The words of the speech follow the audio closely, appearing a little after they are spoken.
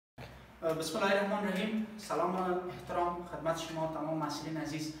بسم الله الرحمن الرحیم. سلام و احترام خدمت شما تمام محصلین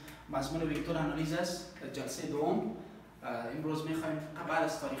عزیز. مضمون وکتور انالیز است، جلسه دوم. امروز میخوایم بعد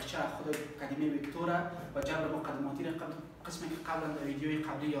از تاریخچه خود کلمه وکتور و جبر مقدماتی را قسمی که قبلا در ویدیوی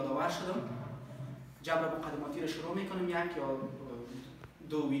قبلی یادآور شدم، جبر مقدماتی را شروع میکنیم. یک یا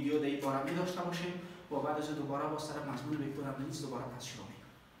دو ویدیو در این باره می داشته باشیم و بعد از دوباره با سر مضمون وکتور انالیز دوباره پس شروع میکنیم.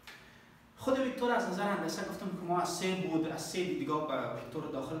 خود وکتور از نظر هندسه گفتم که ما از سه دیدگاه به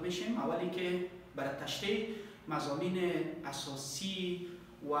وکتور داخل بشیم. اولی که برای تشریح مضامین اساسی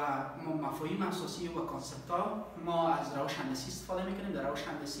و مفاهیم اساسی و کانسپت ها ما از روش هندسی استفاده میکنیم. در روش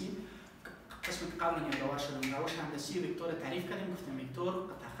هندسی قسمی که قبلا یادآور شدم، روش هندسی وکتور تعریف کردیم. گفتیم وکتور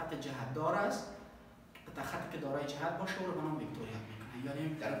قطع خط جهتدار است، قطع خطی که دارای جهت باشه او رو به نام وکتور یاد میکنیم.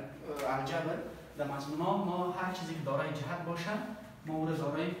 یعنی در الجبر در مضمون ها ما هر چیزی که دارای جهت باشه ما او رو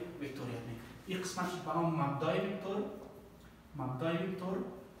دارای وکتور یاد میکنیم. این قسمت به نام مبدای وکتور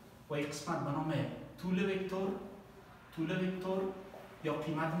و این قسمت به نام طول وکتور یا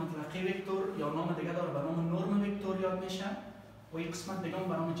قیمت مطلقه وکتور یا نام دیگه داره به نام نرم وکتور یاد میشه. و این قسمت دیگه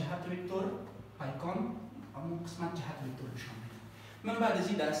به نام جهت وکتور پیکان، همون قسمت جهت وکتور نشان میده. من بعد از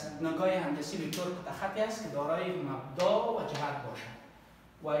این در نگاه هندسی وکتور قطع خطی است که دارای مبدا و جهت باشه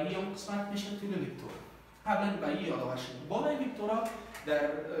و این اون قسمت میشه طول وکتور. قبلا به این یادآور شد. بالای وکتورها در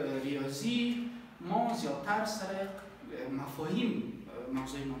ریاضی ما زیادتر سر مفاهیم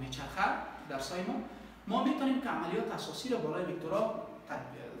موضوع ما میچرخه. درسای ما میتونیم که عملیات اساسی را بالای وکتورها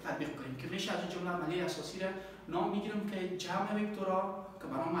تطبیق کنیم که میشه از این جمله عملی اساسی را نام میگیریم که جمع وکتورها که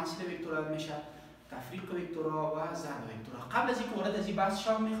به نام محصله وکتورها میشه، تفریق وکتورها و ضرب وکتورها. قبل از اینکه وارد از این بحث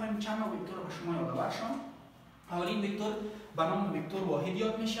شوم میخوایم چند نوع وکتور را به شما یادآور شم. اولین وکتور به نام وکتور واحد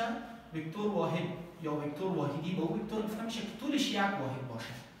یاد میشه. وکتور واحد یا وکتور واحدی به اون وکتور گفته میشه که طولش یک واحد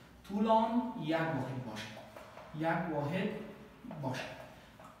باشه. طول آن یک واحد باشه.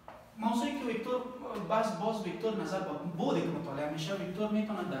 موضوعی که وکتور باز وکتور نظر به بعدی که مطالعه میشه، وکتور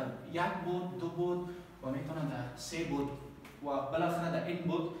میتونه در یک بعد، دو بعد و میتونه در سه بعد و بالاخره در این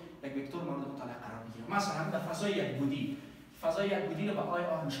بعد یک وکتور مورد مطالعه قرار بگیره. مثلا در فضای یک بعدی رو به آی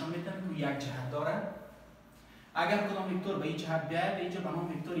آر نشان میدن که یک جهت داره. اگر کدام وکتور به این جهت بیاید اینجا به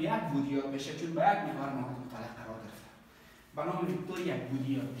نام وکتور یک بعدی یاد بشه، چون به یک محور مورد مطالعه قرار گرفته. به نام وکتور یک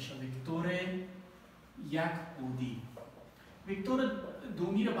بعدی یاد میشه، وکتور یک بعدی. وکتور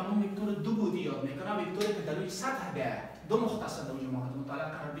دومی رو به نام وکتور دو بعدی یاد میکنه. وکتوری که در روی سطح بیاید دو مختص در اونجا مورد مطالعه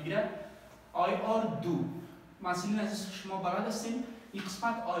قرار بگیره. آی آر دو. مثلا از شما بلد هستیم این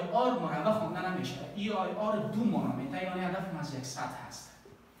قسمت آی آر مربع خوانده نمیشه، این آی آر دو مانامیته، یعنی هدف از یک سطح است.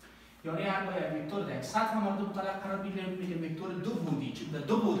 یعنی اگر یک وکتور در یک سطح مورد مطالعه قرار بگیره میگیم وکتور دو بعدی، چون در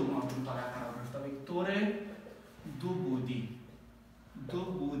دو بعد مورد مطالعه قرار گرفته. وکتور دو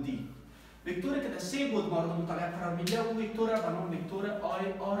بعدی. وکتوری که در سه بعد مورد مطالعه قرار میگیره او وکتور به نام وکتور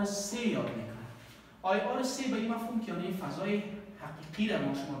آی آر سه یاد میکنه. آی آر سه به این مفهوم که یعنی فضای حقیقی را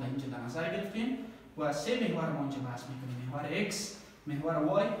ما شما در اینجا در نظر گرفتیم و سه محور ما اینجا بحث میکنیم: محور x، محور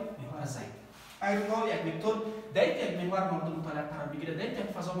y، محور z. اگر ما یک وکتور در یک محور مورد مطالعه قرار بگیره، در یک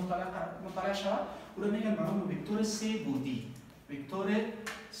فضا مطالعه شود، او را میگن به نام وکتور سه بعدی.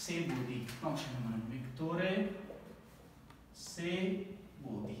 نامش میمونه وکتور سه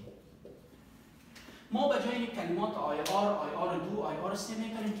بعدی. ما به جای کلمات آی آر دو، آی آر سه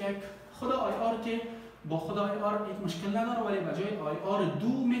میکنیم که خود آی آر که با خود آی آر یک مشکل نداره، ولی به جای آی آر دو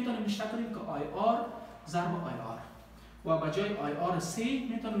میتونیم نشته کنیم که آی آر ضرب آی آر و به جای آی آر سه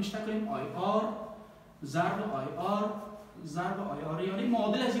میتونیم نشته کنیم آی آر ضرب آی آر. یعنی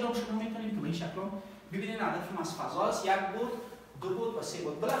معادل از این رو شما میتونیم که به این شکل ببینید هدف از فضا است: یک بعد، دو بعد و سه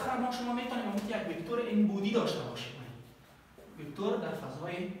بعد. بالاخره ما شما میتونیم یک وکتور این بعدی داشته باشیم. وکتور در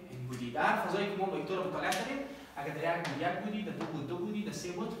فضای این بعدی، در فضایی که ما وکتور رو مطالعه کردیم، اگر در یک بعدی، در دو بعدی، در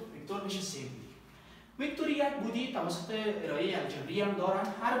سه بعد، وکتور میشه سه بعدی. وکتور یک بعدی توسط ارائه الجبری هم دارن.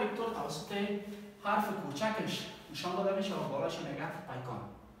 هر وکتور توسط حرف کوچکش نشان داده میشه و بالاش میگن پیکان.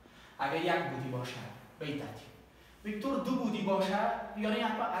 اگر یک بعدی باشه به این ترتیب. وکتور دو بعدی باشه یعنی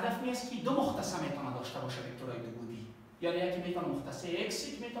هدف نیست که دو مختصه میتونه داشته باشه وکتورهای دو بعدی. یعنی یکی میتونه مختصه x،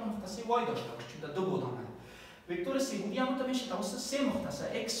 یکی میتونه مختصه y داشته باشه چون در دو بعد آمده. وکتور سه بعدی هم میشه توسط سه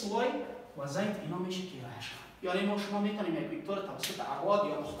مختصه x، y و z اینا میشه که ارائه شود. یعنی ما شما میتونیم یک وکتور توسط ابعاد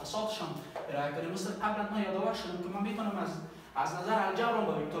یا مختصاتشان ارائه کنیم. مثل قبلا ما یادآور شدیم که ما میتونیم از نظر الجبر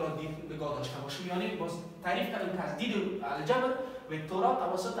با وکتورها نگاه داشته باشیم. یعنی باز تعریف کردیم که از دید الجبر وکتورها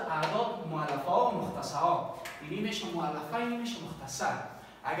توسط اعداد مؤلفه ها و مختصه ها، اینی میشه مؤلفه، اینی میشه مختصه.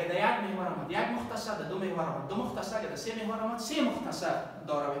 اگر در یک محور آمد یک مختصه، در دو محور آمد دو مختصه، اگر در سه محور آمد سه مختصه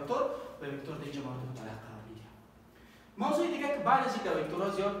داره وکتور و وکتور در اینجا مورد مطالعه قرار میگیره. موضوع دیگه که بعد از این در وکتورها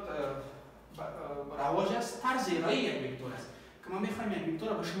زیاد رواج است، طرز ارائه یک وکتور است که که ما میخوایم یک وکتور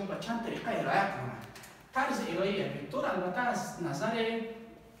را به شما به چند طریقه ارائه کنیم. طرز ارائه یک وکتور البته از نظر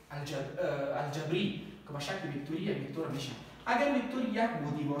الجبری که به شکل وکتوری یک وکتور میشه. اگر وکتور یک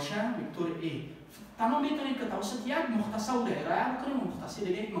بودی باشه، وکتور A، تمام میتونیم که توسط یک مختصر را ارائه کنیم و مختصر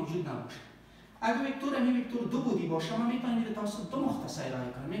دیگه موجود نباشه. اگر وکتور وکتور دو بودی باشه، ما میتونیم توسط دو مختصر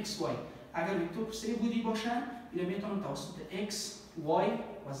ارائه کنیم، x y. اگر وکتور سه بودی باشه، میتونیم توسط x y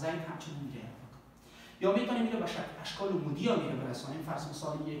و z همچنین ارائه کنیم. یا میتونیم به شکل اشکال عمودی ها برسانیم. فرض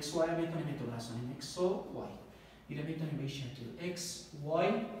مثال x y میتونیم برسانیم x و y. میتونیم به شکل x y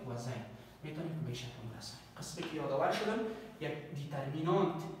و z میتونیم به شکل برسانیم. قسمی که یادآور شدم، یک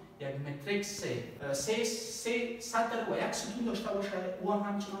دیترمینانت، یک متریکس سه سطر و یک ستون داشته باشه، او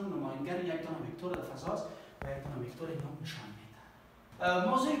هم همچنان نماینگر یک دانه وکتور در فضاست و یک دانه وکتور اینو نشان میده.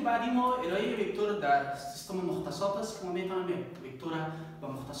 موضوع بعدی ما ارائه وکتور در سیستم مختصات است که ما میتونیم وکتور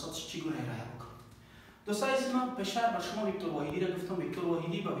با مختصاتش چگونه ارائه بکنیم. دوستان عزیز، من پیشتر به شما وکتور واحدی را گفتم. وکتور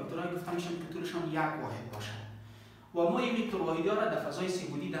واحدی با وکتورهای گفته میشن که طولشان یک واحد باشه و ما این وکتور واحدی را در فضای سه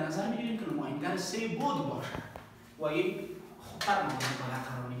بعدی در نظر میگیریم که نماینگر سه بعد باشه و این خطر مورد بالا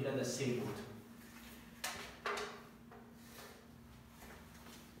قرار میگیره در سه بعد.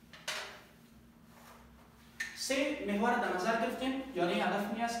 سه محور در نظر گرفتیم، یعنی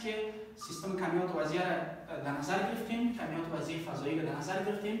هدف این است که سیستم کمیات وضعی را در نظر گرفتیم، کمیات وضعی فضایی را در نظر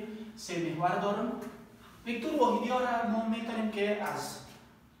گرفتیم. سه محور دارم. وکتور واحدی ها را ما میتونیم که از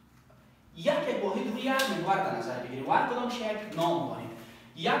یک واحد روی یک محور در نظر بگیریم. هر کدامش یک نام داریم.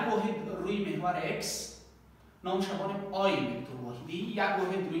 یک واحد روی محور x نام شبانیم I وکتور واحدی، یک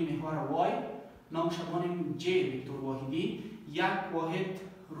واحد روی محور y نام شبانیم J وکتور واحدی، یک واحد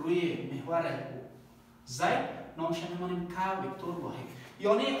روی محور z نام شبانیم K وکتور واحد.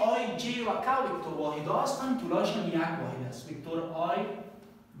 یعنی I, J و K وکتور واحد هستند، طولشان یک واحد است. وکتور I,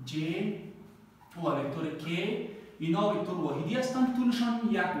 J و وکتور K اینا وکتور واحدی هستند، طولشان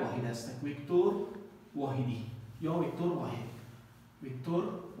یک واحد است. وکتور واحدی یا وکتور واحد. وکتور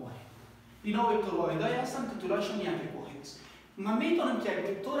واحد. اینا وکتور واحدایی هستند که طولشان یک واحد است. من میتونم که یک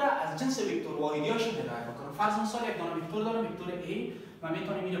وکتور را از جنس وکتور واحدی‌هاش ارائه بکنم. فرض مثال یک دانه وکتور دارم، وکتور A، من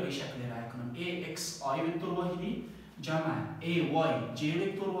میتونم این را به شکل ارائه کنم. AXI وکتور واحدی جمع AYJ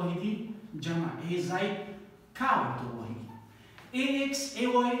وکتور واحدی جمع AZ K وکتور واحدی. AX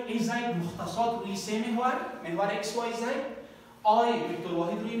AY AZ مختصات روی سه محور XYZ، I وکتور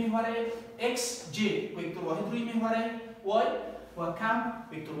واحد روی محور XJ وکتور واحد روی محور Y و کم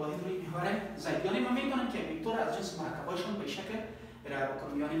وکتور واحد روی محور Z. یعنی من میتونم که وکتور از جنس مرکبایشان به شکل ارائه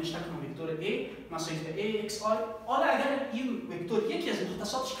بکنم. یعنی نشته کنم وکتور A مساوی به AXI. حالا اگر این وکتور یکی از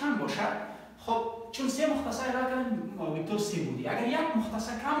مختصاتش کم باشه، خب چون سه مختصر ارائه کردن وکتور سه بودی. اگر یک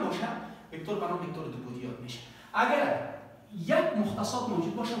مختصر کم باشه، وکتور برام وکتور دو بودی یاد میشه. اگر یک مختصات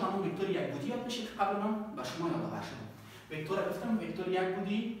موجود باشه، برام وکتور یک بودی یاد میشه که قبلا به شما یادآور شدم. وکتور گفتم وکتور یک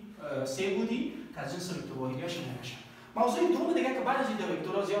بودی، سه بودی که از جنس وکتور واحدی‌هاش نمیشه. موضوع دوم دیگه که بعد از این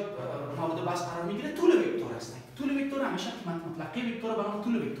وکتورها زیاد مورد بحث قرار میگیره، طول وکتور است. طول وکتور همیشه قیمت مطلقه وکتور برام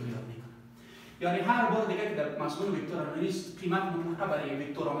طول وکتور یاد میکنه. یعنی هر بار دیگه که در مضمون وکتور انالیز قیمت مطلقه برای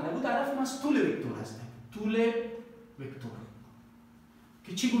وکتور آمده بود، هدف ما از طول وکتور است. طول وکتور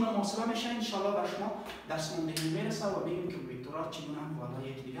که چگونه محاسبه میشه، ان شاء الله بر شما درس موندگی میرسه و ببینیم که وکتورها چگونه والا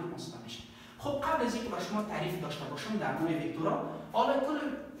یکی دیگه محاسبه میشه. خب قبل از اینکه بر شما تعریف داشته باشم در نوع وکتورها، حالا کل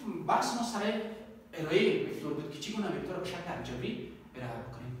بحث ما سر ارائه وکتور بود که چگونه وکتور به شکل الجبری ارائه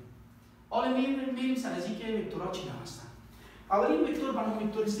بکنیم. حالا میریم سر از اینکه وکتورها چی هستن. اولین وکتور به نام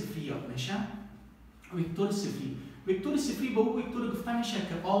وکتور صفری یاد میشه. وکتور صفری. وکتور صفری به او وکتور گفته میشه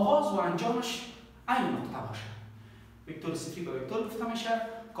که آغاز و انجامش عین نقطه باشه. وکتور صفری به وکتور گفته میشه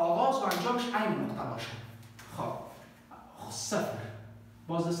که آغاز و انجامش عین نقطه باشه. خب صفر.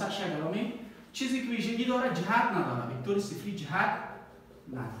 باز در سرش اگرامی چیزی که ویژگی داره جهت نداره. وکتور صفری جهت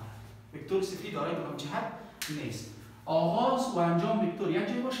نداره. وکتور صفری دارای بنام جهت نیست. آغاز و انجام وکتور یک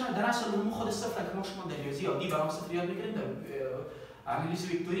جای باشه. در اصل نمو خود صفر که ما شما در ریاضی عادی برام صفر یاد میگیریم، در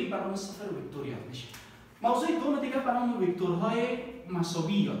انالیز وکتوری برام صفر وکتور یاد میشه. موضوع دوم دیگه برام وکتورهای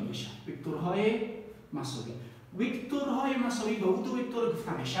مساوی یاد میشه. وکتورهای مساوی. وکتورهای مساوی به او دو وکتور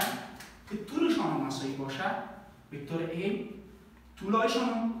گفته میشه که طولشان مساوی باشه. وکتور A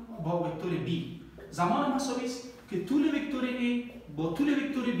طولشان با وکتور B زمان مساوی است که طول وکتور A با طول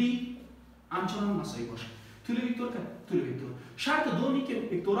وکتور B همچنان مساوی باشه. طول وکتور که طول وکتور. شرط دومی که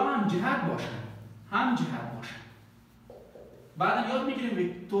وکتورها هم جهت باشن. هم جهت باشن. بعد یاد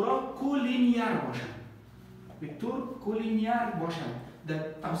میگیریم وکتورها کولینیر باشن. وکتور کولینیر باشن. در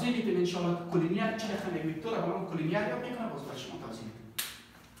توضیح میدیم ان شاء الله کولینیر چه رقم وکتور رو برام کولینیر یاد میکنه، باز برای شما توضیح میدیم.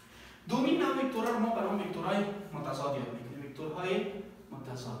 دومین نوع وکتورها رو ما برام وکتورهای متضاد یاد میکنیم. وکتورهای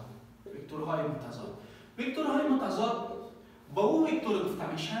متضاد. وکتورهای متضاد. وکتورهای متضاد با او وکتور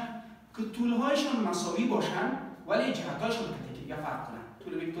گفته میشه که طولهایشان مساوی باشن ولی جهتهایشان دیگه فرق کنن.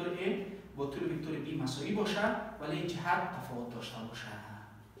 طول وکتور A با طول وکتور B مساوی باشه ولی جهت تفاوت داشته باشه.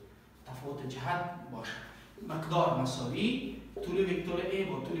 تفاوت جهت باشه. مقدار مساوی، طول وکتور A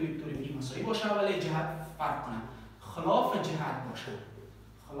با طول وکتور B مساوی باشه ولی جهت فرق کنه. خلاف جهت باشه.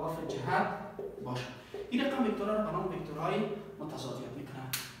 خلاف جهت باشه. این رقم وکتورها رو به نام وکتورهای متضادیت میکنن.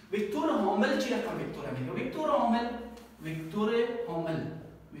 وکتور حامل چی رقم وکتور میگه؟ وکتور حامل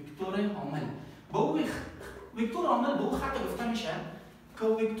با او وکتور حامل به او خط گفته میشه که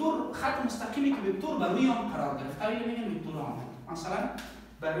وکتور خط مستقیمی که وکتور بر روی آن قرار گرفته اینو میگن وکتور حامل. مثلا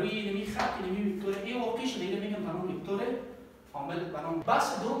بر روی این خط این وکتور A واقع شده اینو میگن به نام وکتور حامل.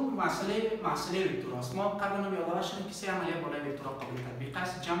 بس دوم مسئله وکتور است. ما قبلا هم یادآور شدیم که سه عملیات بالای وکتورها قابل تطبیق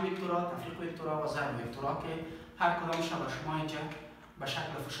است: جمع وکتورها، تفریق وکتورها و ضرب وکتورها که هر کدامش به شما اینجا به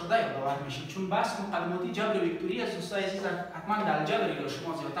شکل فشرده یادآور میشیم. چون بحث مقدماتی جبر وکتوری از دوستای عزیز حتما در جبر یا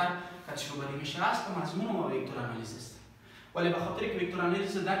شما زیادتر تجربه میشه است و مضمون ما وکتور انالیز است. ولی به خاطر که وکتور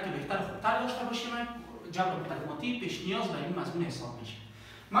انالیز درک بهتر خوبتر داشته باشیم جبر مقدماتی پیش نیاز به این مضمون حساب میشه.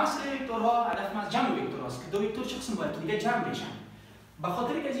 مسئله وکتورها هدف از جمع وکتورهاست که دو وکتور چه قسم باید دیگه جمع بشن. به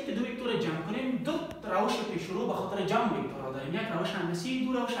خاطر که دو وکتور جمع کنیم دو روش پیشرو به خاطر جمع وکتورها داریم. یک روش هندسی،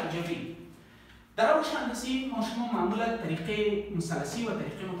 دو روش الجبری. در روش هندسی ما شما معمولا طریقه مثلثی و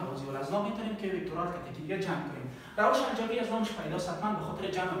طریقه متوازی الاضلاع میتونیم که وکتورها رو که دیگه جمع کنیم. روش الجبری از نامش پیداست حتما به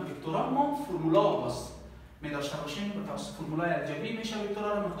خاطر جمع وکتورها ما فرمولا باز می داشته باشیم. به توسط فرمولای الجبری میشه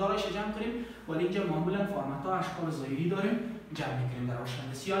وکتورها رو مقدارش جمع کنیم ولی اینجا معمولا فرمت ها اشکال ظاهری داریم جمع میکنیم در روش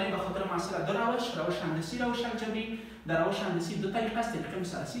هندسی. یعنی به خاطر مسئله دو روش هندسی روش الجبری. در روش هندسی دو طریقه است: طریقه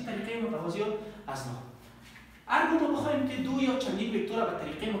مثلثی، طریقه متوازی الاضلاع. اگر ما بخوایم که دو یا چندین وکتور به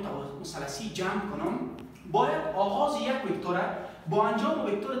طریقه مثلثی جمع کنم باید آغاز یک وکتور با انجام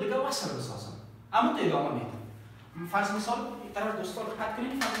وکتور دیگه وصل بسازم. اما تو ادامه میدم. فرض مثال طرف دوستان دقت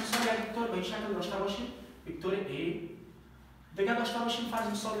کنید. فرض مثال یک وکتور به این شکل داشته باشیم، وکتور A دیگه داشته باشیم.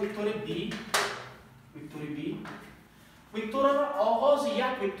 فرض مثال وکتور B وکتور را آغاز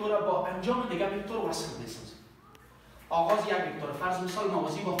یک وکتور با انجام دیگه وکتور وصل بسازیم. آغاز یک وکتور فرض مثال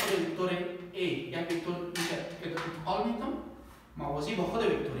موازی با خود وکتور A یک وکتور انتقال میتونم موازی با خود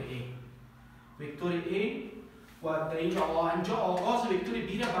وکتور A و در اینجا آغاز وکتور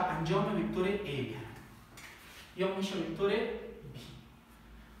B را با انجام وکتور A بیارم یا میشه وکتور B.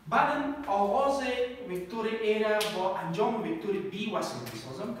 بعد آغاز وکتور A را با انجام وکتور B وصل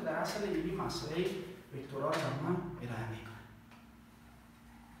میسازم که در اصل این مسئله وکتورها را من ارائه میکنم.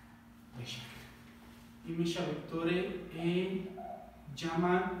 این میشه وکتور A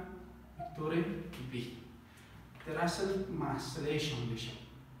جمع وکتور B. در اصل محصلهشان میشه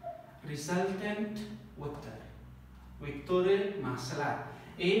resultant وکتور محصله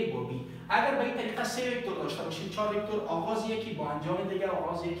A با B. اگر به این طریقه سه وکتور داشته باشیم، چهار وکتور، آغاز یکی با انجام دیگه،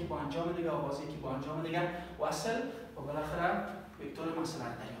 آغاز یکی با انجام دیگه، آغاز یکی با انجام دیگه وصل و بالاخره وکتور محصله را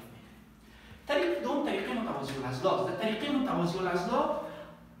دریافت میکنیم. طریق دوم طریقه متوازی الاضلاع. در طریقه متوازی الاضلاع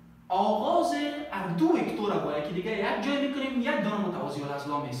آغاز دو وکتور با یکی دیگه یک جای میکنیم، یک دانه متوازی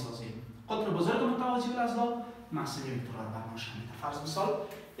الاضلاع میسازیم. قطر بزرگ متوازی الاضلاع مسئله وکتورها رو برمان میده. فرض مثال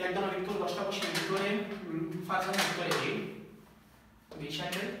یک دانه وکتور داشته باشیم، وکتور فرض وکتور A به این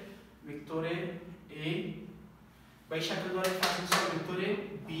شکل، وکتور A به این شکل داره. فرض مثال وکتور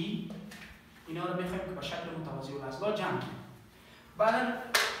B اینا رو میخوایم که به شکل متوازی الاضلاع جمع کنیم. بعدا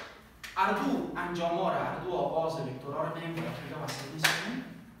اردو انجام‌ها را، اردو آغاز وکتورها رو میگیم که دیگه وصل میسازیم،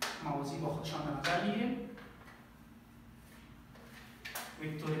 موازی با خودشان به نظر میگیریم.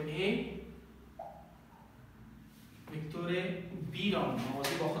 وکتور A وکتور B را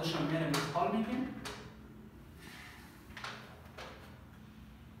موازی با خودشان میاریم انتقال میکنیم.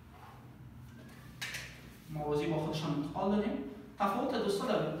 موازی با خودشان انتقال دادیم. تفاوت دوستا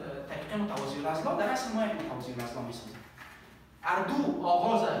در طریقه متوازی الاضلاع در اصل ما یک متوازی الاضلاع میسازیم. اردو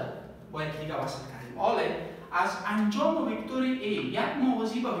آغاز با یک دیگه وصل کردیم. حالا از انجام وکتور A یک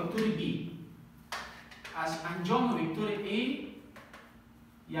موازی با وکتور B، از انجام وکتور A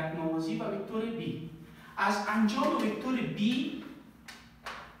یک موازی با وکتور B، از انجام وکتور B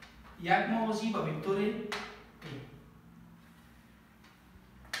یک موازی با وکتور A.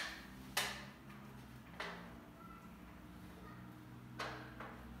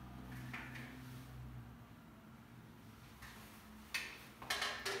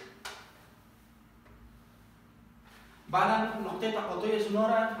 بعدا نقطه تقاطع از اونا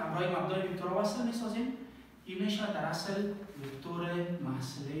را همراه مقدار وکتورها وصل میسازیم. این میشه در اصل وکتور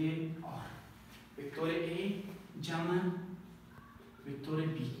محصله R. وکتور A جمع وکتور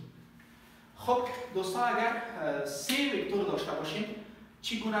B. خب دوستا اگر سه وکتور داشته باشیم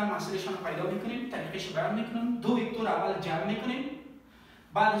چگونه مسئلهشان پیدا میکنیم؟ طریقش بیان میکنم. دو وکتور اول جمع میکنیم،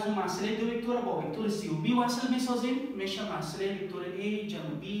 بعد از اون مسئله دو وکتور با وکتور C و B وصل میسازیم، میشه مسئله وکتور A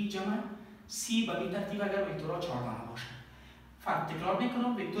جمع B جمع C به این ترتیب اگر وکتورها 4 دانه باشه. فرق تکرار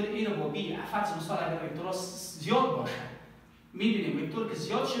میکنم، وکتور A رو با B فرض مثال اگر وکتورها زیاد باشه میبینیم وکتور که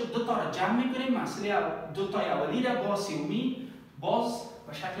زیاد شد دو تا را جمع میکنیم، مسئله دو تا اولی را با سومی باز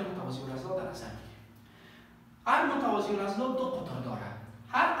به شکل متوازی الاضلاع در نظر میگیریم. هر متوازی الاضلاع دو قطر داره.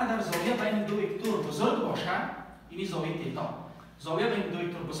 هر قدر زاویه بین دو وکتور بزرگ باشه، یعنی زاویه تیتا، زاویه بین دو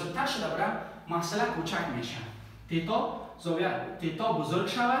وکتور بزرگتر شده بره، مسئله کوچک میشه. زاویه تیتا بزرگ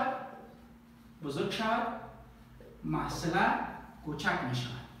شود، مسئله کوچک میشه.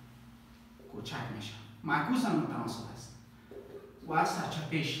 معکوس هم متناسب است. و از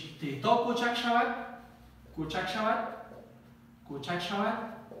سرچپش تیتا کوچک شود،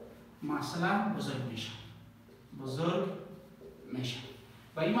 مسئله بزرگ میشه.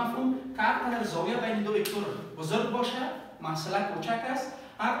 و این مفهوم که هر قدر زاویه بین دو وکتور بزرگ باشه، مسئله کوچک است.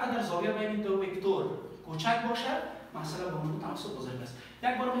 هر قدر زاویه بین دو وکتور کوچک باشه، مسئله با هم تناسب بزرگ است.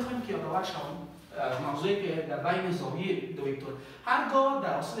 یک بار میخوایم که یادآور شویم موضوعی که در بین زاویه دو وکتور، هرگاه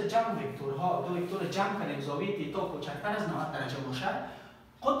در اصل جمع وکتورها دو وکتور جمع کنیم زاویه تیتا کوچکتر از 90 درجه باشه،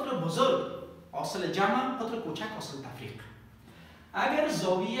 قطر بزرگ اصل جمع، قطر کوچک اصل تفریق. اگر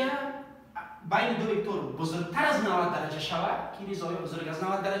زاویه بین دو وکتور بزرگتر از 90 درجه شود، که این زاویه بزرگ از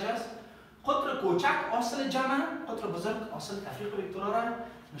 90 درجه است، قطر کوچک اصل جمع، قطر بزرگ اصل تفریق وکتورها را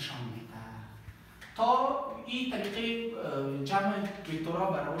نشان میده. تا این طریقه جمع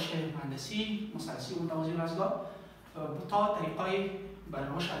وکتورها بر روش مهندسی مثلثی و متوازی الاضلاع، تا طریقای بر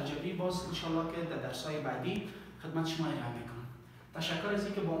روش الجبری باز انشاءالله که در درس‌های بعدی خدمت شما ارائه میکنم. تشکر از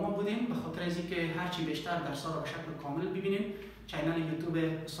اینکه با ما بودیم، به خاطر از اینکه هرچی بیشتر درس‌ها را به شکل کامل ببینیم، چینل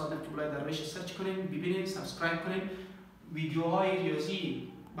یوتیوب استاد قبلای درویش سرچ کنین، ببینین، سابسکرایب کنین. ویدیوهای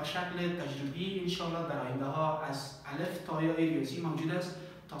ریاضی به شکل تجربی انشاءالله در آینده ها از الف تا یا ریاضی موجود است،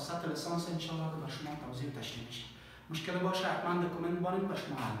 تا سطح لیسانس انشاءالله که بر شما توضیح و تشریح میشه. مشکل باشه حتما در کامنت بانید، بر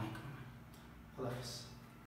شما حل میکنم. خداحافظ.